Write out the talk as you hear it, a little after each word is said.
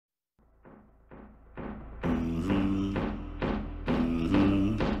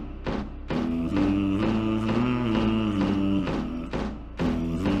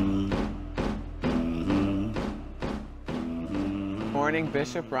morning,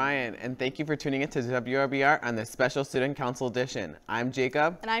 Bishop Ryan, and thank you for tuning in to WRBR on this special Student Council edition. I'm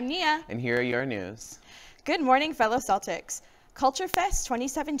Jacob. And I'm Nia. And here are your news. Good morning, fellow Celtics. Culture Fest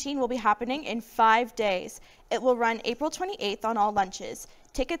 2017 will be happening in 5 days. It will run April 28th on all lunches.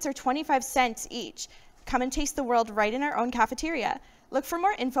 Tickets are 25 cents each. Come and taste the world right in our own cafeteria. Look for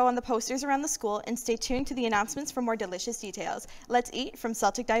more info on the posters around the school and stay tuned to the announcements for more delicious details. Let's eat from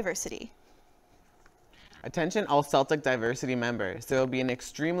Celtic Diversity. Attention all Celtic Diversity members. There will be an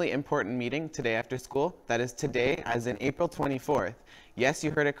extremely important meeting today after school. That is today, as in April 24th. Yes, you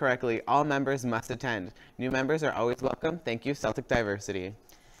heard it correctly. All members must attend. New members are always welcome. Thank you, Celtic Diversity.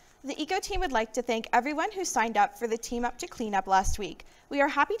 The ECO team would like to thank everyone who signed up for the Team Up to Cleanup last week. We are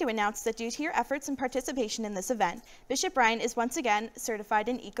happy to announce that due to your efforts and participation in this event, Bishop Ryan is once again certified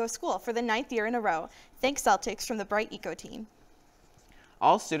in ECO School for the 9th year in a row. Thanks, Celtics, from the Bright ECO team.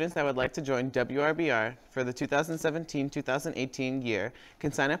 All students that would like to join WRBR for the 2017-2018 year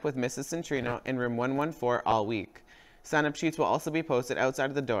can sign up with Mrs. Centrino in room 114 all week. Sign-up sheets will also be posted outside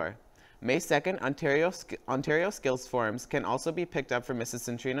of the door. May 2nd, Ontario Skills Forums can also be picked up from Mrs.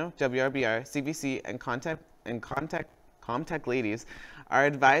 Centrino. WRBR, CVC, and Comtech ladies are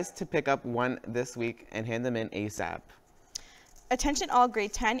advised to pick up one this week and hand them in ASAP. Attention all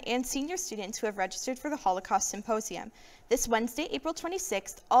grade 10 and senior students who have registered for the Holocaust Symposium. This Wednesday, April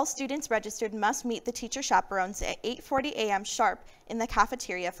 26th, all students registered must meet the teacher chaperones at 8:40 a.m. sharp in the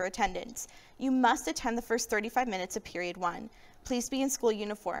cafeteria for attendance. You must attend the first 35 minutes of period 1. Please be in school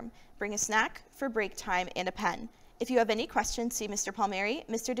uniform. Bring a snack for break time and a pen. If you have any questions, see Mr. Palmieri,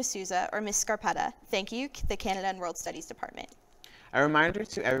 Mr. D'Souza, or Ms. Scarpetta. Thank you, the Canada and World Studies Department. A reminder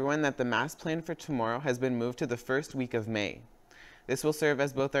to everyone that the Mass plan for tomorrow has been moved to the first week of May. This will serve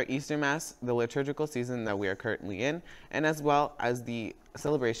as both our Easter Mass, the liturgical season that we are currently in, and as well as the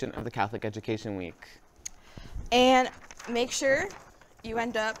celebration of the Catholic Education Week. And make sure you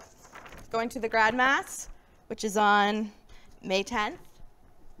end up going to the Grad Mass, which is on May 10th.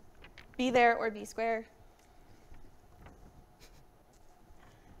 Be there or be square.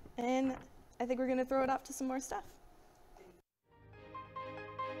 And I think we're going to throw it off to some more stuff.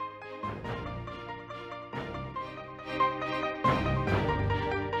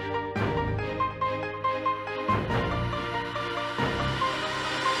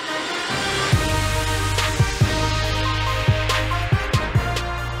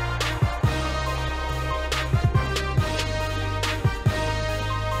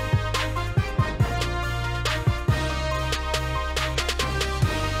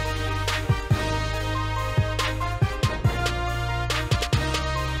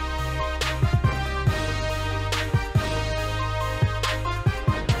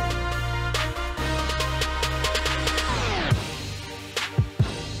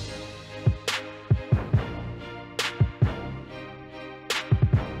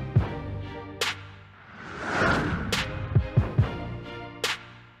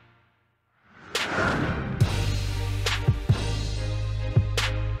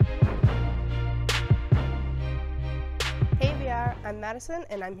 I'm Madison,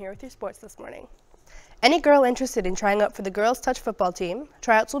 and I'm here with your sports this morning. Any girl interested in trying out for the girls' touch football team,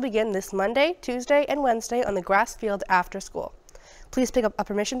 tryouts will begin this Monday, Tuesday, and Wednesday on the grass field after school. Please pick up a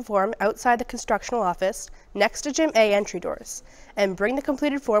permission form outside the constructional office next to Gym A entry doors, and bring the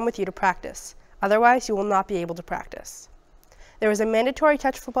completed form with you to practice. Otherwise, you will not be able to practice. There is a mandatory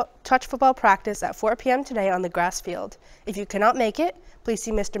touch football practice at 4 p.m. today on the grass field. If you cannot make it, please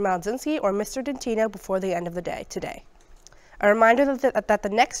see Mr. Maldzinski or Mr. Dentino before the end of the day today. A reminder that the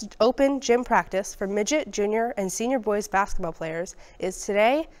next open gym practice for midget, junior, and senior boys basketball players is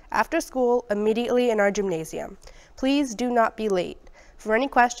today after school immediately in our gymnasium. Please do not be late. For any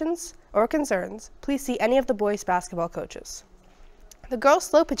questions or concerns, please see any of the boys basketball coaches. The girls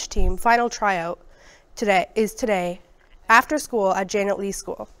slow pitch team final tryout is today after school at Janet Lee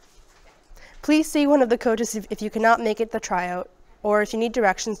School. Please see one of the coaches if you cannot make it the tryout, or if you need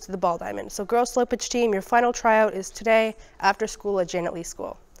directions to the ball diamond. So girls slow pitch team, your final tryout is today after school at Janet Lee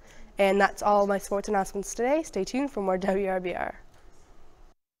School. And that's all my sports announcements today. Stay tuned for more WRBR.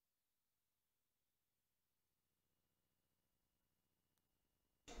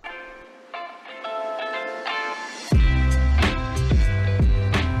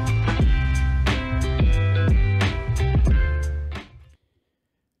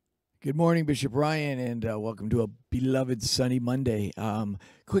 Good morning, Bishop Ryan, and welcome to a beloved sunny Monday.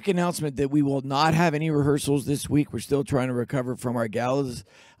 Quick announcement that we will not have any rehearsals this week. We're still trying to recover from our galas,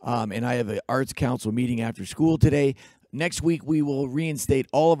 and I have an Arts Council meeting after school today. next week we will reinstate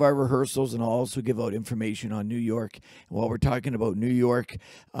all of our rehearsals, and I'll also give out information on New York. And while we're talking about New York,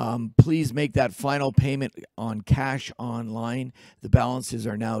 please make that final payment on Cash Online. The balances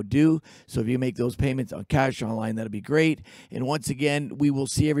are now due, so if you make those payments on Cash Online, that'll be great. And once again, we will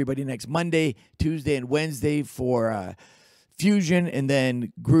see everybody next Monday, Tuesday, and Wednesday for Fusion, and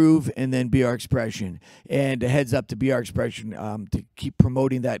then Groove, and then BR Expression. And a heads up to BR Expression to keep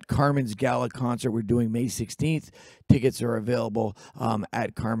promoting that Carmen's Gala concert we're doing May 16th. Tickets are available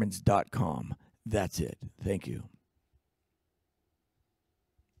at carmens.com. That's it. Thank you.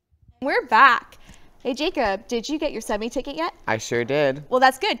 We're back. Hey, Jacob, did you get your semi ticket yet? I sure did. Well,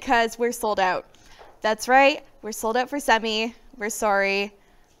 that's good because we're sold out. That's right. We're sold out for semi. We're sorry.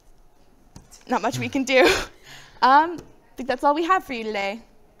 Not much we can do. I think that's all we have for you today.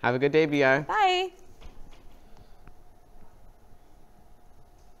 Have a good day, BR. Bye.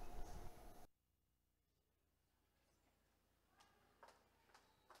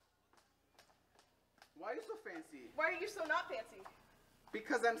 Why are you so fancy? Why are you so not fancy?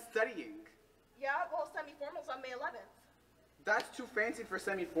 Because I'm studying. Yeah, well, semi-formal's on May 11th. That's too fancy for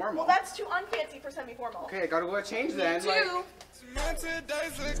semi-formal. Well, that's too unfancy for semi-formal. Okay, I gotta go change then. Me too.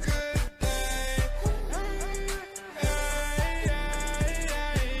 Like...